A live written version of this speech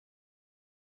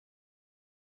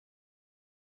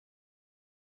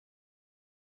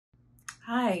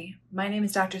Hi, my name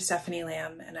is Dr. Stephanie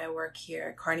Lamb, and I work here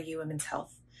at Carnegie Women's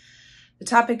Health. The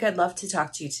topic I'd love to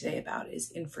talk to you today about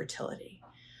is infertility.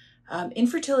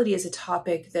 Infertility is a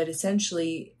topic that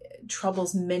essentially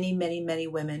troubles many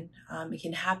women. It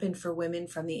can happen for women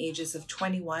from the ages of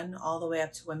 21 all the way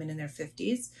up to women in their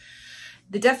 50s.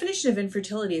 The definition of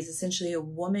infertility is essentially a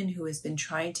woman who has been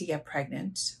trying to get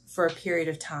pregnant for a period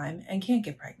of time and can't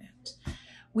get pregnant.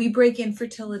 We break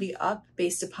infertility up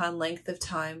based upon length of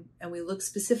time, and we look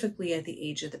specifically at the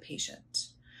age of the patient.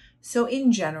 So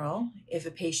in general, if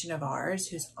a patient of ours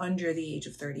who's under the age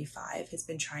of 35 has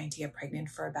been trying to get pregnant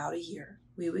for about a year,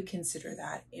 we would consider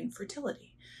that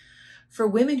infertility. For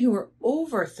women who are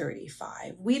over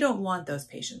 35, we don't want those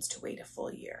patients to wait a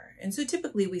full year. And so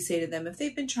typically we say to them, if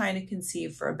they've been trying to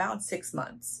conceive for about 6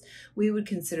 months, we would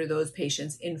consider those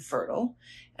patients infertile,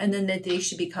 and then that they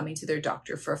should be coming to their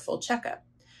doctor for a full checkup.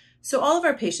 So all of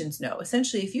our patients know,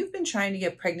 essentially, if you've been trying to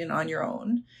get pregnant on your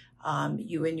own,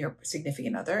 you and your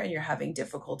significant other, and you're having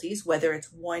difficulties, whether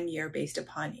it's 1 year based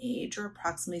upon age or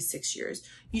approximately 6 years,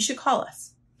 you should call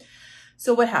us.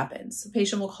 So what happens? The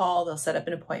patient will call, they'll set up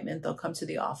an appointment, they'll come to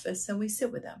the office, and we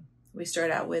sit with them. We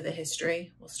start out with a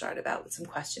history, we'll start out with some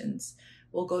questions,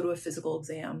 we'll go to a physical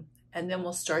exam, and then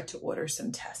we'll start to order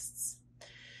some tests.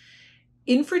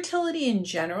 Infertility in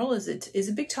general is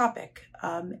a big topic.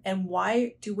 And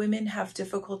why do women have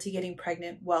difficulty getting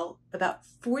pregnant? Well, about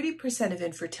 40% of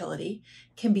infertility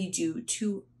can be due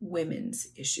to women's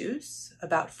issues.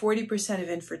 About 40% of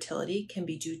infertility can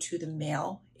be due to the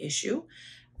male issue.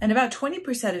 And about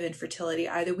 20% of infertility,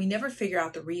 either we never figure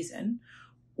out the reason,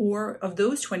 or of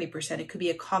those 20%, it could be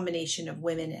a combination of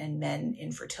women and men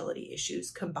infertility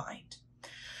issues combined.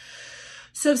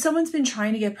 So if someone's been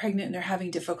trying to get pregnant and they're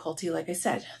having difficulty, like I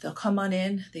said, they'll come on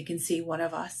in, they can see one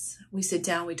of us. We sit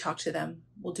down, we talk to them,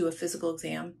 we'll do a physical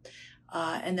exam,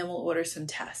 and then we'll order some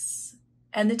tests.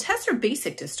 And the tests are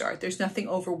basic to start. There's nothing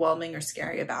overwhelming or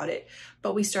scary about it,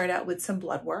 but we start out with some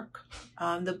blood work.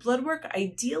 The blood work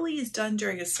ideally is done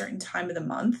during a certain time of the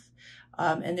month,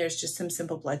 and there's just some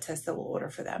simple blood tests that we'll order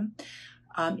for them.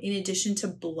 In addition to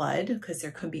blood, because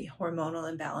there could be hormonal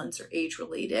imbalance or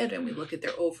age-related, and we look at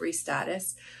their ovary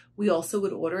status, we also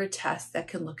would order a test that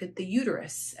can look at the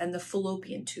uterus and the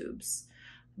fallopian tubes.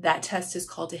 That test is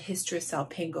called a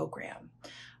hysterosalpingogram.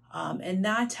 And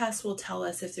that test will tell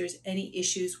us if there's any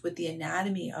issues with the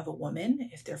anatomy of a woman,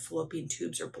 if their fallopian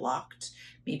tubes are blocked,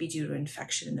 maybe due to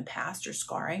infection in the past or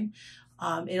scarring.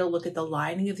 It'll look at the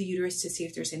lining of the uterus to see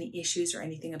if there's any issues or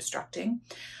anything obstructing.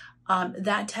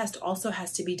 That test also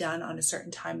has to be done on a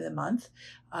certain time of the month,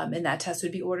 and that test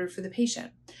would be ordered for the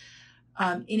patient.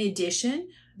 In addition,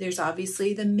 there's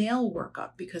obviously the male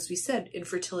workup, because we said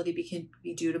infertility can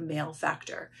be due to male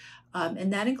factor,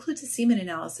 and that includes a semen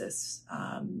analysis.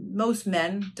 Most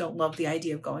men don't love the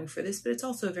idea of going for this, but it's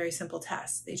also a very simple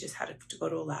test. They just had to go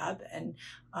to a lab, and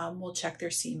we'll check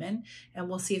their semen, and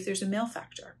we'll see if there's a male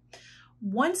factor.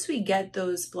 Once we get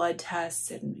those blood tests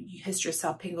and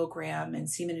hysterosalpingogram and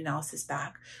semen analysis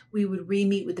back, we would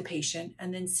re-meet with the patient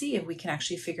and then see if we can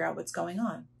actually figure out what's going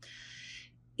on.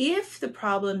 If the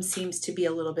problem seems to be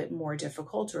a little bit more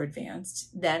difficult or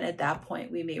advanced, then at that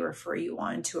point, we may refer you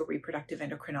on to a reproductive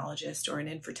endocrinologist or an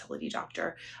infertility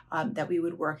doctor that we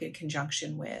would work in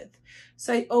conjunction with.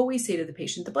 So I always say to the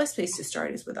patient, the best place to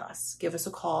start is with us. Give us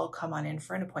a call, come on in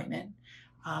for an appointment.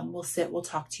 We'll sit, we'll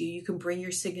talk to you. You can bring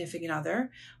your significant other,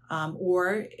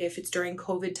 or if it's during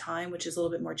COVID time, which is a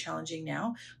little bit more challenging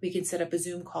now, we can set up a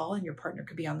Zoom call and your partner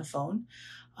could be on the phone,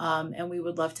 and we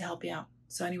would love to help you out.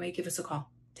 So anyway, give us a call.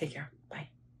 Take care. Bye.